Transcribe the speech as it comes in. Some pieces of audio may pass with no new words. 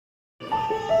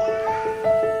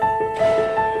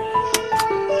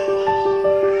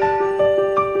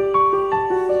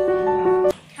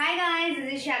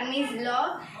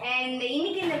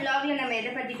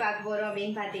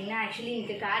அப்படின்னு பார்த்தீங்கன்னா, ஆக்சுவலி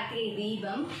எனக்கு கார்த்திகை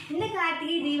தீபம். இந்த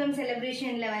கார்த்திகை தீபம்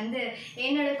செலிப்ரேஷனில் வந்து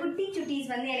என்னோட குட்டி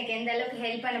சுட்டீஸ் வந்து எனக்கு எந்த அளவுக்கு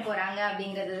ஹெல்ப் பண்ண போகிறாங்க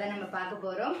அப்படிங்கிறத தான் நம்ம பார்க்க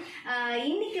போகிறோம்.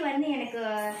 இன்றைக்கி வந்து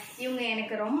இவங்க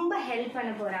எனக்கு ரொம்ப ஹெல்ப்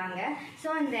பண்ண போகிறாங்க. ஸோ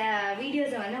அந்த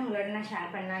வீடியோஸை வந்து உங்களோட நான்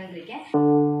ஷேர் பண்ணலான்னு இருக்கேன்.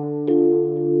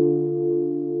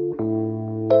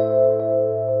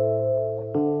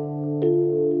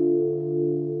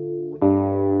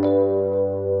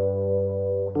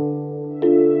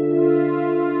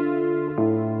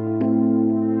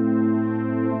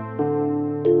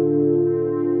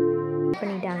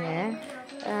 பண்ணிட்டாங்க.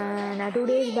 நான் 2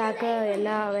 days பேக்கு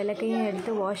எல்லா விளக்கையும்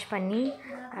எடுத்து வாஷ் பண்ணி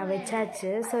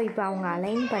வச்சாச்சு. ஸோ இப்போ அவங்க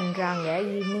அலைன் பண்ணுறாங்க.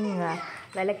 ஈவினிங்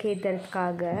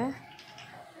விளக்கேற்றுறதுக்காக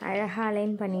அழகாக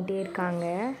அலைன் பண்ணிகிட்டே இருக்காங்க.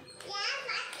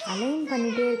 அலைன்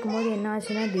பண்ணிகிட்டே இருக்கும்போது என்ன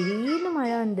ஆச்சுன்னா, திடீர்னு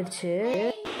மழை வந்துடுச்சு.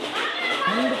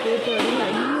 விழுந்து போட்டு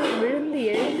விழுந்து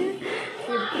எழுந்து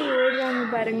எப்படி ஓடுறாங்க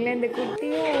பாருங்களேன். இந்த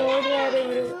குட்டியும் ஓடுறாரு.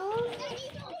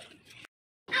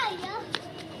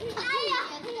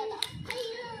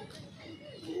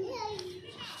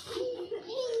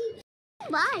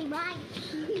 Bye bye.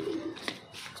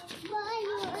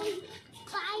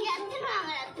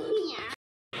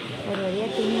 ஒரு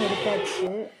வழியாக துணி எடுத்தாச்சு.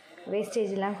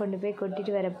 வேஸ்டேஜ்லாம் கொண்டு போய்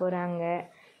கொட்டிட்டு வர போகிறாங்க.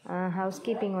 ஹவுஸ்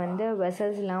கீப்பிங் வந்து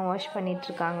வெசல்ஸ்லாம் வாஷ்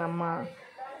பண்ணிகிட்ருக்காங்க அம்மா.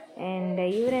 அண்ட்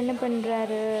இவர் என்ன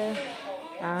பண்ணுறாரு,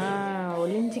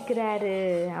 ஒளிஞ்சிக்கிறாரு.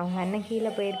 அவங்க அண்ணன்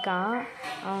கீழே போயிருக்கான்.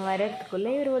 அவன்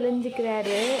வர்றதுக்குள்ளே இவர்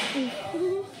ஒளிஞ்சிக்கிறாரு.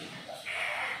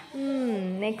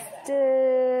 நெக்ஸ்ட்டு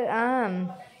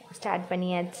ஸ்டார்ட்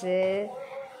பண்ணியாச்சு.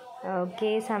 ஓகே,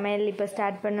 சமையல் இப்போ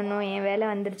ஸ்டார்ட் பண்ணணும். என் வேலை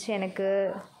வந்துடுச்சு எனக்கு.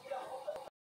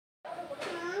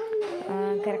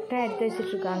 கரெக்டாக எடுத்து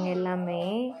வச்சிட்ருக்காங்க எல்லாமே.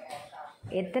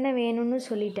 எத்தனை வேணும்னு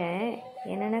சொல்லிட்டேன்,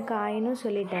 என்னென்ன காயின்னு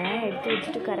சொல்லிட்டேன். எடுத்து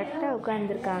வச்சுட்டு கரெக்டாக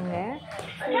உட்காந்துருக்காங்க.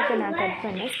 இப்போ நான் கட்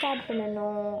பண்ண ஸ்டார்ட்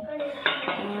பண்ணணும்.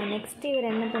 நெக்ஸ்ட்டு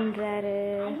இவர் என்ன பண்ணுறாரு,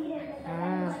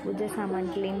 பூஜை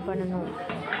சாமான் க்ளீன் பண்ணணும்.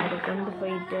 அதை கொண்டு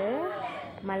போயிட்டு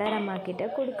மலரம்மா கிட்ட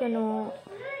கொடுக்கணும்.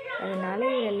 அதனால்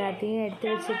இவர் எல்லாத்தையும் எடுத்து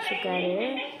வச்சிட்ருக்காரு,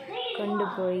 கொண்டு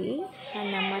போய்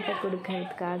அந்த அம்மாட்ட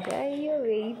கொடுக்கறதுக்காக. ஐயோ,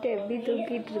 வெயிட் எப்படி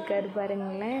தூக்கிட்டு இருக்காரு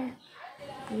பாருங்களேன்.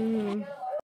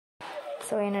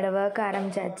 ஸோ என்னோடய ஒர்க்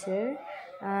ஆரம்பித்தாச்சு.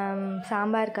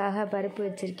 சாம்பாருக்காக பருப்பு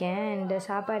வச்சுருக்கேன். அண்ட்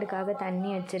சாப்பாடுக்காக தண்ணி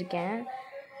வச்சுருக்கேன்.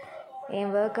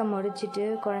 என் ஒர்க்கை முடிச்சுட்டு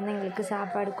குழந்தைங்களுக்கு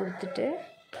சாப்பாடு கொடுத்துட்டு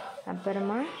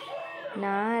அப்புறமா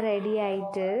நான் ரெடி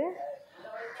ஆகிட்டு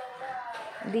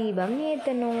தீபம்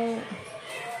ஏற்றணும்.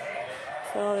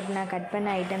 ஸோ நான் கட் பண்ண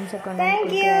ஐட்டம்ஸை கொண்டு வந்து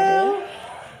கொடுக்குறாரு.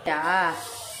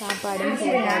 சாப்பாடும்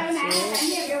போட்டாச்சு.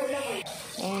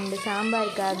 அண்ட்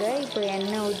சாம்பாருக்காக இப்போ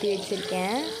எண்ணெய் ஊற்றி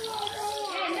வச்சுருக்கேன்.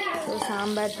 ஸோ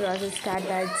சாம்பார் ப்ராசஸ்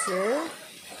ஸ்டார்ட் ஆச்சு.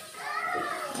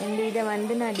 அண்ட் இதை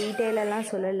வந்து நான் டீட்டெயிலெல்லாம்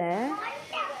சொல்லலை.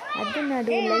 அது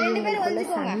நடுவில் இவங்களுக்குள்ள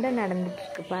சண்டை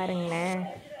நடந்துட்டுருக்கு பாருங்களேன்.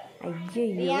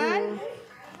 ஐயோ,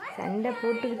 சண்டை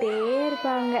போட்டுக்கிட்டே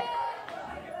இருப்பாங்க.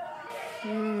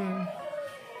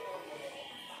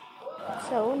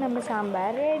 ஸோ நம்ம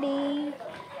சாம்பார்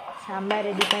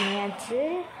ரெடி பண்ணியாச்சு.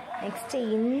 நெக்ஸ்ட்டு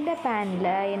இந்த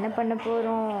பேனில் என்ன பண்ண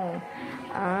போகிறோம்,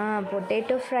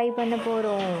 பொட்டேட்டோ ஃப்ரை பண்ண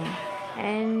போகிறோம்.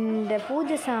 அண்ட்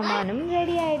பூஜை சாமானும்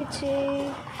ரெடி ஆயிடுச்சு.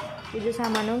 பூஜை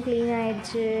சாமானும் க்ளீன்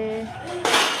ஆயிடுச்சு.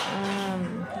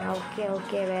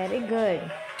 Okay very good.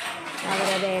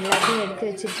 அவர் அதை எல்லாத்தையும் எடுத்து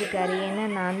வச்சிட்ருக்காரு. ஏன்னா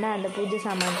நான் தான் அந்த பூஜை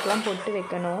சாமானுக்கெலாம் பொட்டு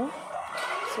வைக்கணும்.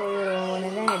 ஸோ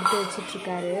ஒன்று தான் எடுத்து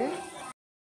வச்சிட்ருக்காரு.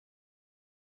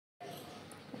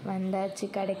 வந்தாச்சு,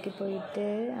 கடைக்கு போயிட்டு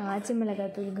ஆச்சி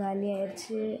மிளகாய் தூள் காலி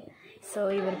ஆயிடுச்சு. ஸோ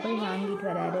இவர் போய் வாங்கிட்டு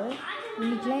வராரு.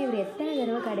 இன்றைக்கெலாம் இவர் எத்தனை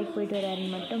தடவை கடைக்கு போயிட்டு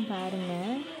வராருன்னு மட்டும்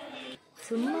பாருங்கள்.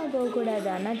 சும்மா போகக்கூடாது,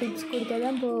 ஆனால் டிப்ஸ் கொடுத்தா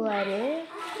தான் போவார்.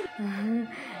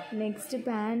 நெக்ஸ்ட்டு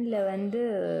பேனில் வந்து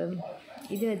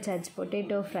இது வச்சாச்சு,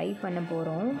 பொட்டேட்டோ ஃப்ரை பண்ண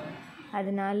போகிறோம்.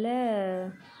 அதனால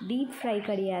டீப் ஃப்ரை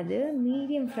கிடையாது,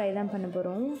 மீடியம் ஃப்ரை தான் பண்ண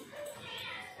போகிறோம்.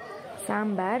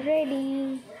 சாம்பார் ரெடி.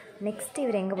 நெக்ஸ்ட்டு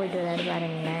இவர் எங்கே போயிட்டு வராரு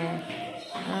பாருங்களேன்.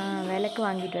 விளக்கு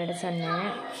வாங்கிட்டு வர சொன்னேன்.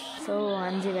 ஸோ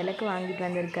 5 விளக்கு வாங்கிட்டு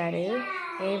வந்திருக்காரு.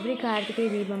 எவ்ரி கார்த்திகை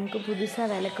தீபமுக்கு புதுசாக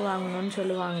விளக்கு வாங்கணும்னு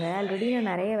சொல்லுவாங்க. ஆல்ரெடி நான்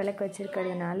நிறைய விளக்கு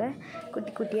வச்சுருக்கிறதுனால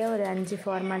குட்டி குட்டியாக ஒரு 5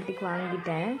 ஃபார்மாலிட்டிக்கு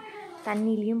வாங்கிட்டேன்.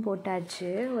 தண்ணிலையும்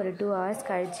போட்டாச்சு. ஒரு 2 hours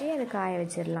கழித்து அதை காய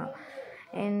வச்சிடலாம்.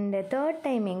 அண்ட் 3rd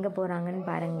டைம் எங்கே போகிறாங்கன்னு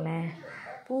பாருங்களேன்.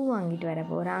 பூ வாங்கிட்டு வர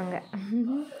போகிறாங்க.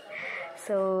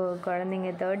 ஸோ குழந்தைங்க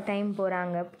 3rd டைம்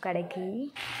போகிறாங்க கடைக்கு.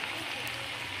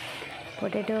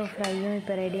 பொட்டேட்டோ ஃப்ரையும்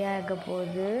இப்போ ரெடியாக இருக்க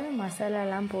போகுது.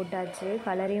 மசாலாலாம் போட்டாச்சு,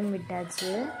 கலரையும்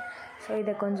விட்டாச்சு. ஸோ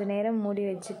இதை கொஞ்சம் நேரம் மூடி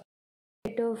வச்சு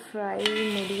பொட்டேட்டோ ஃப்ரை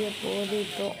முடிய போகுது.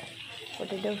 இப்போது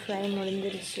பொட்டேட்டோ ஃப்ரை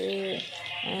முடிஞ்சிருச்சு.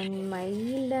 அண்ட்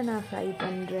மைல்டாக நான் ஃப்ரை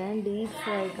பண்ணுறேன், டீப்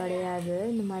ஃப்ரை கிடையாது.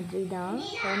 இந்த மாதிரி தான்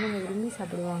குழந்தைங்க விரும்பி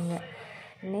சாப்பிடுவாங்க.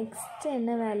 நெக்ஸ்ட்டு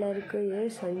என்ன வேலை இருக்குது?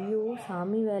 ஐயோ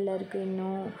சாமி வேலை இருக்குது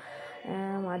இன்னும்.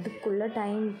 அதுக்குள்ளே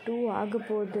டைம் 2 ஆக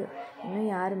போகுது, இன்னும்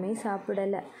யாருமே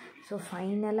சாப்பிடலை. ஸோ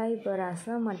ஃபைனலாக இப்போ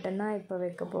ரசம் மட்டும்தான் இப்போ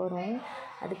வைக்க போகிறோம்.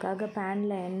 அதுக்காக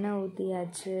பேனில் எண்ணெய்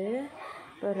ஊற்றியாச்சு.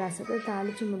 இப்போ ரசத்தை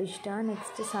தாளித்து முடிச்சிட்டா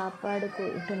நெக்ஸ்ட்டு சாப்பாடு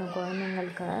ஊட்டணும்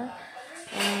குழந்தைங்களுக்கு.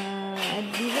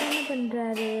 இவர் என்ன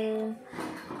பண்ணுறாரு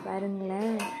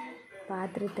பாருங்களேன்,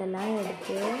 பாத்திரத்தெல்லாம்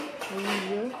எடுத்து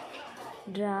ஐயோ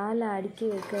ட்ராவில் அடுக்கி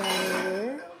வைக்கிறாரு.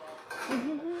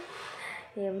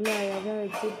 எவ்வளோ அழகாக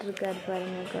வச்சிட்ருக்காரு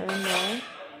பாருங்கள் குழந்தை,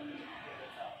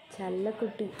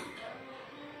 செல்லக்குட்டி.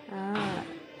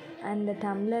 அந்த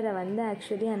டம்ளரை வந்து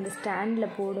ஆக்சுவலி அந்த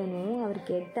ஸ்டாண்டில் போடணும்,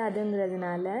 அவருக்கு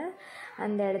எட்டாதுங்கிறதுனால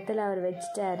அந்த இடத்துல அவர்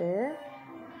வச்சிட்டாரு.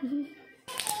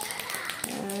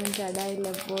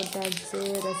 கடாயில் போட்டாச்சு,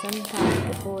 ரசம்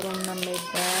தாளிக்க போகிறோம் நம்ம.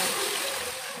 இப்போ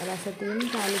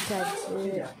ரசத்தையும் தாளிச்சாச்சு.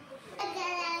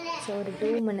 ஸோ ஒரு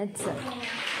 2 minutes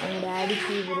அவங்க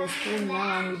டேடிக்கு இவர்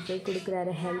ஸ்பூன்லாம் வாங்கிட்டு போய்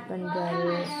கொடுக்குறாரு, ஹெல்ப்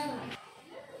பண்ணுறாரு.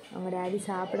 அவங்க டேடி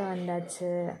சாப்பிட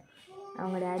வந்தாச்சு.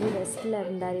 அவங்க டேடி ரெஸ்ட்டில்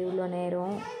இருந்தார் இவ்வளோ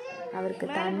நேரம். அவருக்கு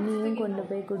தண்ணியும் கொண்டு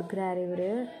போய் கொடுக்குறாரு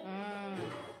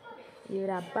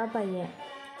இவர் அப்பா பையன்.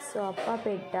 ஸோ அப்பா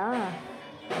போயிட்டா,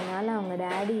 அதனால் அவங்க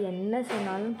டேடி என்ன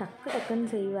சொன்னாலும் டக்கு டக்குன்னு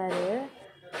செய்வார்.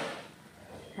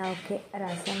 ஓகே,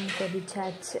 ரசம்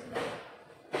கொதிச்சாச்சு.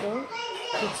 ஸோ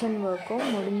கிச்சன் ஒர்க்கும்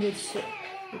முடிஞ்சிடுச்சு.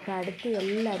 இப்போ அடுத்து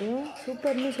எல்லோரையும்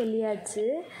சூப்பர்னு சொல்லியாச்சு.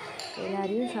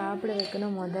 எல்லோரையும் சாப்பிட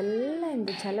வைக்கணும். முதல்ல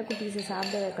இந்த செல்லக்குட்டீஸை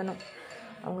சாப்பிட வைக்கணும்.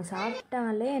 அவங்க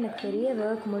சாப்பிட்டாலே எனக்கு பெரிய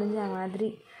ஒர்க் முடிஞ்ச மாதிரி.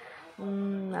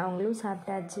 அவங்களும்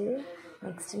சாப்பிட்டாச்சு.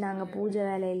 நெக்ஸ்ட்டு நாங்கள் பூஜை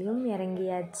வேலையிலையும்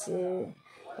இறங்கியாச்சு.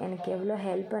 எனக்கு எவ்வளோ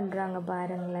ஹெல்ப் பண்ணுறாங்க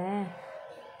பாருங்களேன்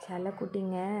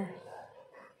செல்லக்குட்டிங்க.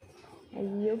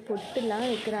 ஐயோ பொட்டுலாம்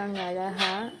வைக்கிறாங்க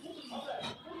அழகாக.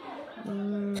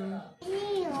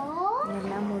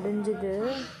 எல்லாம் முடிஞ்சுது.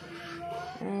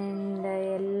 அண்ட்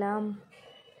எல்லாம்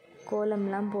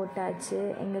கோலம்லாம் போட்டாச்சு.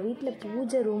 எங்கள் வீட்டில்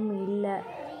பூஜை ரூம் இல்லை,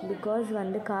 பிகாஸ்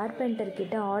வந்து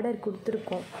கார்பெண்டர்கிட்ட ஆர்டர்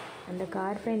கொடுத்துருக்கோம். அந்த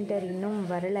கார்பெண்டர் இன்னும்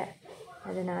வரலை.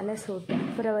 அதனால் ஸோ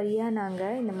டெம்பரவரியாக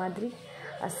நாங்கள் இந்த மாதிரி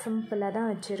அசிம்பிளாக தான்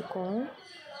வச்சுருக்கோம்.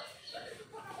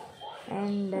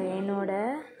 அண்ட்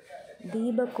என்னோடய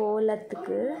தீப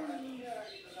கோலத்துக்கு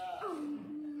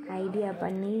ஐடியா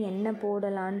பண்ணி என்ன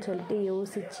போடலான்னு சொல்லிட்டு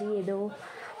யோசித்து ஏதோ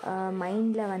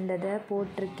மைண்டில் வந்ததை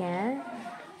போட்டிருக்கேன்.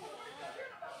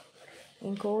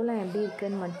 என் கோலம் எப்படி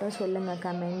இருக்குன்னு மட்டும் சொல்லுங்கள்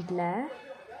கமெண்டில்.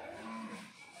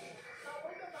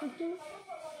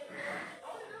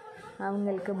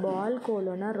 அவங்களுக்கு பால்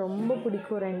கோலம்னா ரொம்ப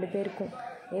பிடிக்கும் 2 பேருக்கும்.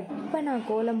 எப்போ நான்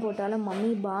கோலம் போட்டாலும்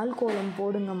மம்மி பால் கோலம்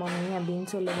போடுங்க மம்மி அப்படின்னு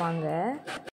சொல்லுவாங்க.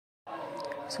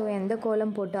 ஸோ எந்த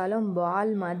கோலம் போட்டாலும்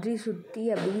பால் மாதிரி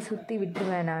சுற்றி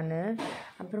விட்டுருவேன் நான்.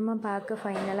 அப்புறமா பார்க்க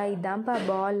ஃபைனலாக இதான்ப்பா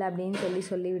பால் அப்படின்னு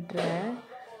சொல்லி விட்டுருவேன்.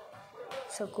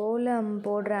 ஸோ கோலம்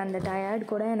போடுற அந்த டயர்ட்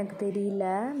கூட எனக்கு தெரியல,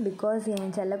 பிகாஸ்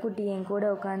என் செல்லக்குட்டி என் கூட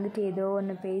உட்காந்துட்டு ஏதோ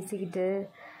ஒன்று பேசிக்கிட்டு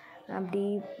அப்படி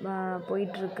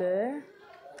போயிட்டுருக்கு.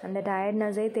 அந்த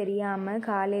டயர்ட்னஸே தெரியாமல்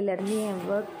காலையிலேருந்து என்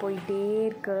ஒர்க் போயிட்டே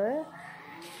இருக்கு.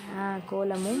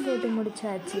 கோலமும் போட்டு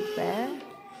முடிச்சாச்சு.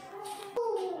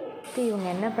 இப்போ இவங்க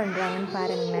என்ன பண்ணுறாங்கன்னு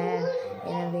பாருங்களேன்.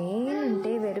 என்னை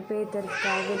வேணுன்ட்டே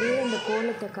வெறுப்பேற்றுறதுக்காகவே அந்த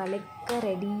கோலத்தை கலைக்க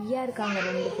ரெடியாக இருக்காங்க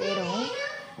 2 பேரும்.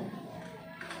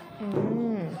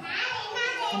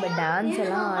 நம்ம டான்ஸ்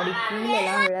எல்லாம் ஆடி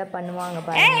கீழெல்லாம் விழ பண்ணுவாங்க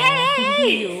பாருங்க.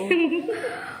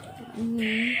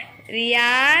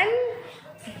 ரியான்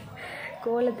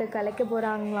கோலத்தை கலைக்க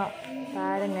போகிறாங்களாம்.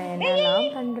 பாருங்கள் என்னெல்லாம்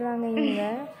பண்ணுறாங்க இவங்க.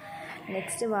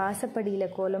 நெக்ஸ்ட்டு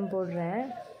வாசப்படியில் கோலம் போடுறேன்.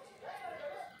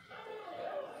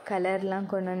 கலர்லாம்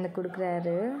கொண்டு வந்து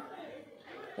கொடுக்குறாரு.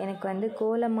 எனக்கு வந்து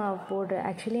கோலம் மாவு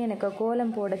ஆக்சுவலி எனக்கு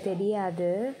கோலம் போட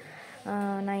தெரியாது.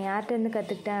 நான் யார்கிட்டேருந்து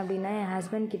கற்றுக்கிட்டேன் அப்படின்னா என்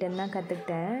ஹஸ்பண்ட் கிட்டேருந்து தான்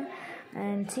கற்றுக்கிட்டேன்.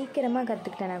 அண்ட் சீக்கிரமாக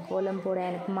கற்றுக்கிட்டேன் நான் கோலம் போட.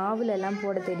 எனக்கு மாவுலெல்லாம்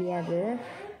போட தெரியாது.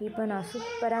 இப்போ நான்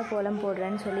சூப்பராக கோலம்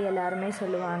போடுறேன்னு சொல்லி எல்லாருமே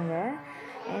சொல்லுவாங்க.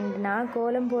 அண்ட் நான்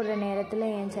கோலம் போடுற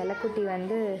நேரத்தில் என் செல்லக்குட்டி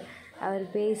வந்து அவர்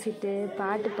பேசிட்டு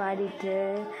பாட்டு பாடிட்டு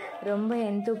ரொம்ப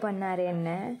என்து பண்ணார் என்ன.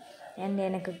 அண்ட்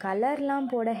எனக்கு கலர்லாம்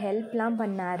போட ஹெல்ப்லாம்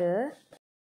பண்ணார்.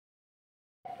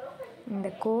 இந்த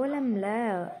கோலமில்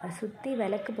சுற்றி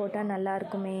விளக்கு போட்டால்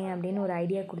நல்லாயிருக்குமே அப்படின்னு ஒரு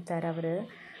ஐடியா கொடுத்தாரு அவர்.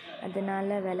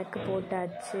 அதனால் விளக்கு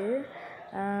போட்டாச்சு.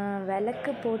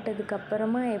 விளக்கு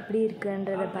போட்டதுக்கப்புறமா எப்படி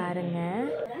இருக்குன்றதை பாருங்கள்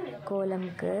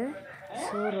கோலமுக்கு.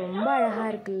 ஸோ ரொம்ப அழகாக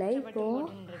இருக்குல்ல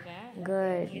இப்போது.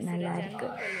 குட், நல்லா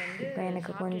இருக்குது. இப்போ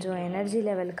எனக்கு கொஞ்சம் எனர்ஜி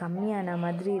லெவல் கம்மியான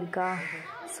மாதிரி இருக்கா.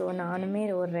 ஸோ நானுமே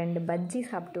ஒரு 2 பஜ்ஜி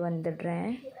சாப்பிட்டு வந்துடுறேன்.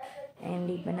 அண்ட்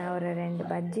இப்போ நான் ஒரு 2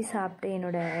 பஜ்ஜி சாப்பிட்டு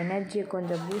என்னோடய எனர்ஜியை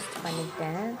கொஞ்சம் பூஸ்ட்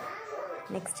பண்ணிக்கிட்டேன்.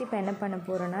 நெக்ஸ்ட் இப்போ என்ன பண்ண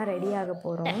போகிறோன்னா ரெடி ஆக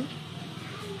போகிறோம்.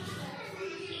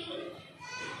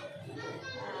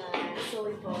 ஸோ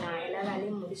இப்போ நான் எல்லா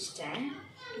வேலையும் முடிச்சிட்டேன்.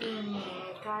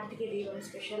 கார்த்திகை தீபம்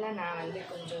ஸ்பெஷலாக நான் வந்து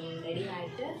கொஞ்சம் ரெடி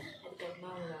ஆகிட்டு அதுக்கப்புறமா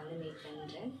உங்களை வந்து மீட்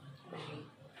பண்ணுறேன்.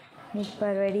 இப்போ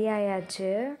ரெடி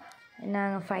ஆயாச்சு.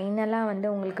 நாங்கள் ஃபைனலாக வந்து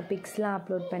உங்களுக்கு பிக்ஸ்லாம்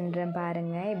அப்லோட் பண்ணுறேன்,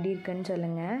 பாருங்கள் எப்படி இருக்குன்னு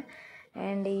சொல்லுங்கள்.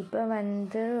 அண்ட் இப்போ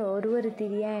வந்து ஒரு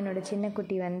திரியாக என்னோடய சின்ன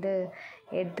குட்டி வந்து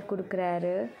எடுத்து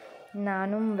கொடுக்குறாரு.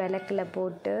 நானும் விளக்கில்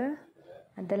போட்டு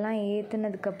அதெல்லாம்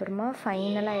ஏற்றுனதுக்கப்புறமா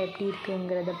ஃபைனலாக எப்படி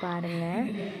இருக்குங்கிறத பாருங்கள்.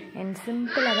 அண்ட்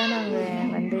சிம்பிளாக தான்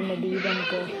நாங்கள் வந்து இந்த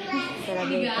தீபம்க்கு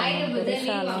செலிப்ரேட் பண்ணோம்.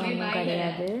 பெருசாலாம் ஒன்றும்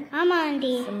கிடையாது,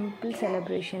 சிம்பிள்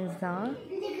செலிப்ரேஷன்ஸ் தான்.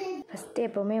 ஃபஸ்ட்டு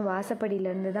எப்போவுமே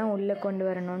வாசப்படியிலேருந்து தான் உள்ளே கொண்டு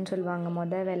வரணும்னு சொல்லுவாங்க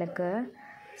மொதல் விளக்கு.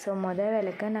 ஸோ மொதல்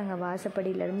விளக்கை நாங்கள்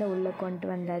வாசப்படியிலேருந்து உள்ளே கொண்டு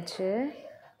வந்தாச்சு.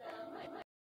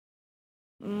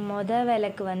 மொதல்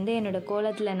விளக்கு வந்து என்னோடய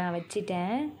கோலத்தில் நான்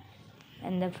வச்சிட்டேன்.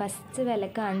 அந்த ஃபஸ்ட்டு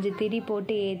விளக்கு 5 திரி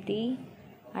போட்டு ஏற்றி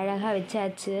அழகாக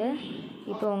வச்சாச்சு.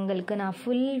 இப்போ உங்களுக்கு நான்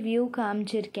ஃபுல் வியூ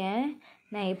காமிச்சிருக்கேன்.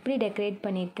 நான் எப்படி டெக்கரேட்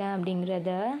பண்ணியிருக்கேன்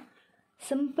அப்படிங்கிறத.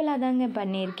 சிம்பிளாக தாங்க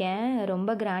பண்ணியிருக்கேன்,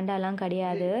 ரொம்ப கிராண்டாலாம்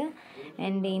கிடையாது.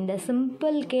 அண்ட் இந்த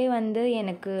சிம்பிள்கே வந்து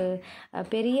எனக்கு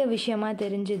பெரிய விஷயமாக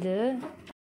தெரிஞ்சுது.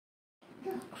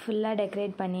 ஃபுல்லாக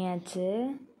டெக்கரேட் பண்ணியாச்சு.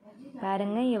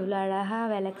 பாருங்கள் எவ்வளோ அழகாக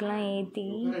விளக்கெலாம் ஏற்றி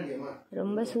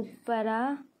ரொம்ப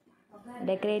சூப்பராக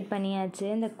டெக்கரேட் பண்ணியாச்சு.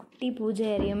 இந்த குட்டி பூஜை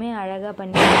அறையுமே அழகாக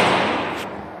பண்ணியாச்சு,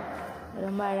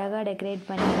 ரொம்ப அழகாக டெக்கரேட்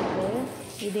பண்ணியிருக்கு.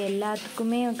 இது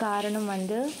எல்லாத்துக்குமே காரணம்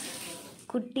வந்து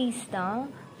குட்டீஸ் தான்.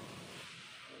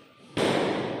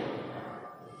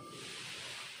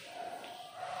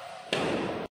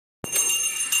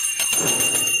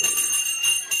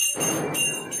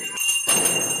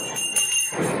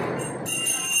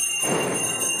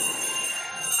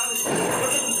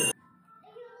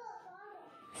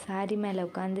 சாரி மேலே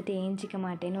உட்காந்துட்டு ஏஞ்சிக்க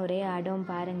மாட்டேன்னு ஒரே ஆடம்,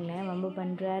 பாருங்களேன் வம்பு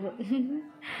பண்ணுறாரு.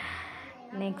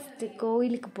 நெக்ஸ்ட்டு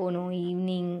கோயிலுக்கு போகணும்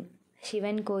ஈவினிங்,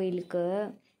 சிவன் கோயிலுக்கு.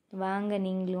 வாங்க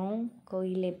நீங்களும்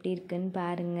கோயில் எப்படி இருக்குன்னு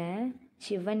பாருங்கள்.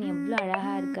 சிவன் எவ்வளோ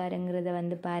அழகாக இருக்காருங்கிறத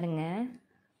வந்து பாருங்கள்.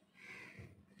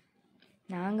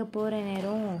 நாங்கள் போகிற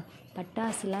நேரம்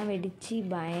பட்டாசுலாம் வெடித்து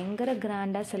பயங்கர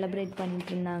கிராண்டாக செலிப்ரேட்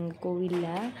பண்ணிகிட்டு இருந்தாங்க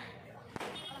கோவிலில்.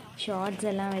 ஷார்ட்ஸ்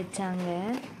எல்லாம் வச்சாங்க,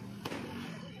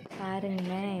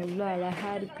 பாருங்களேன் எவ்வளோ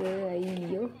அழகாக இருக்குது.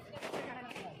 ஐயோ,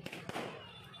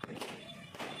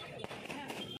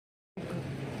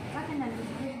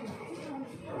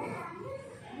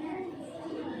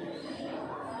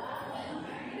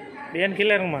 ஏன்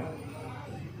கீழே இருங்கம்மா.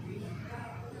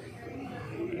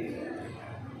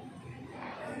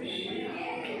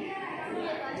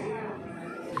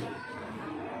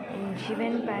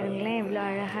 சிவன் பாருங்களேன் எவ்வளோ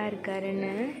அழகாக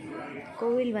இருக்காருன்னு.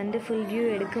 கோவில் வந்து ஃபுல் வியூ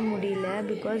எடுக்க முடியல,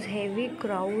 பிகாஸ் ஹெவி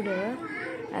க்ரௌடு,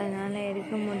 அதனால்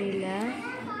எடுக்க முடியல,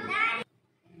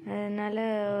 அதனால்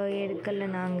எடுக்கலை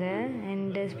நாங்கள்.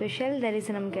 அண்டு ஸ்பெஷல்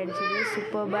தரிசனம் கிடச்சிது,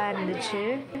 சூப்பர்பாக இருந்துச்சு.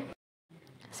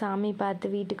 சாமி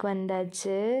பார்த்து வீட்டுக்கு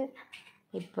வந்தாச்சு.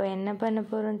 இப்போ என்ன பண்ண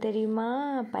போகிறோம் தெரியுமா?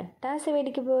 பட்டாசு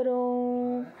வெடிக்க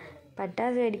போகிறோம்.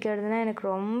 பட்டாசு வெடிக்கிறதுனா எனக்கு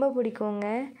ரொம்ப பிடிக்குங்க.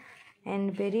 அண்ட்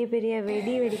பெரிய பெரிய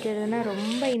வெடி வெடிக்கிறதுனா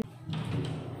ரொம்ப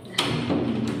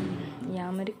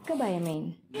யாமருக்க பயமே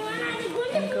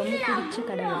எனக்கு ரொம்ப பிடிச்ச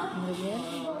கடவுள் உங்களுக்கு.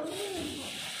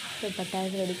 இப்போ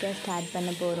பட்டாசு வெடிக்க ஸ்டார்ட் பண்ண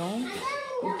போகிறோம்.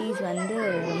 குட்டீஸ் வந்து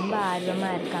ரொம்ப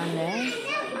ஆர்வமாக இருக்காங்க.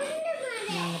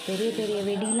 நாங்கள் பெரிய பெரிய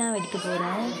வெடிலாம் வெடிக்க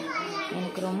போகிறோம்.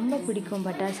 எனக்கு ரொம்ப பிடிக்கும்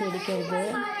பட்டாசு வெடிக்கிறது.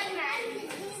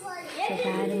 ஸோ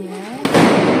பாருங்கள்,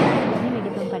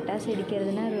 வெடிப்போம். பட்டாசு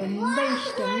வெடிக்கிறதுனா ரொம்ப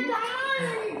இஷ்டம்,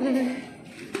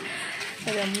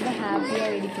 ரொம்ப ஹாப்பியாக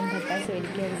வெடிக்கும் பட்டாசு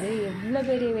வெடிக்கிறது. எவ்வளோ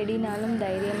பெரிய வெடினாலும்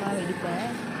தைரியமாக வெடிப்பேன்.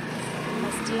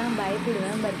 ஃபஸ்ட்டுலாம்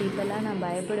பயப்படுவேன், பட் இப்போல்லாம் நான்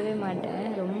பயப்படவே மாட்டேன்.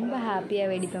 ரொம்ப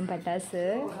ஹாப்பியாக வெடிப்பேன் பட்டாசு.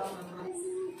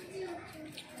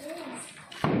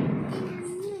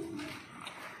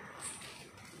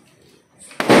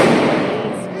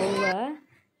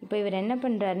 இப்போ இவர் என்ன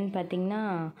பண்ணுறாருன்னு பார்த்தீங்கன்னா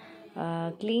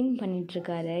க்ளீன்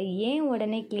பண்ணிகிட்ருக்காரு. ஏன்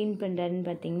உடனே க்ளீன் பண்ணுறாருன்னு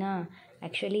பார்த்தீங்கன்னா,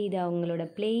 ஆக்சுவலி இது அவங்களோட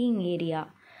பிளேயிங் ஏரியா.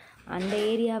 அந்த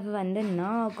ஏரியாவை வந்து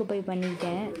நான் ஆக்குப்பை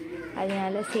பண்ணிட்டேன்,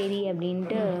 அதனால சரி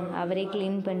அப்படின்ட்டு அவரே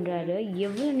க்ளீன் பண்ணுறாரு.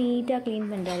 எவ்வளோ நீட்டாக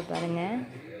க்ளீன் பண்ணுறாரு பாருங்கள்.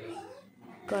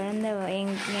 குழந்த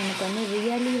எனக்கு வந்து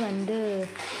ரியலி வந்து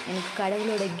எனக்கு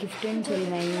கடவுளோட கிஃப்ட்டுன்னு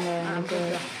சொல்லுவேன். எனக்கு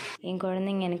என்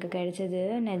குழந்தைங்க எனக்கு கிடைச்சது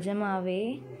நிஜமாவே.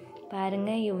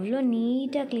 பாருங்கள் எவ்வளோ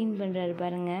நீட்டாக க்ளீன் பண்ணுறாரு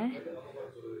பாருங்கள்.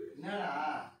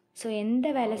 ஸோ எந்த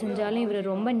வேலை செஞ்சாலும் இவர்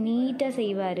ரொம்ப நீட்டாக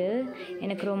செய்வார்,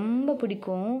 எனக்கு ரொம்ப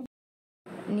பிடிக்கும்.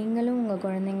 நீங்களும் உங்கள்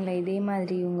குழந்தைங்கள இதே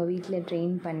மாதிரி உங்கள் வீட்டில்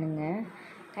ட்ரெயின் பண்ணுங்கள்.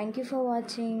 தேங்க்யூ ஃபார்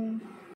வாட்சிங்.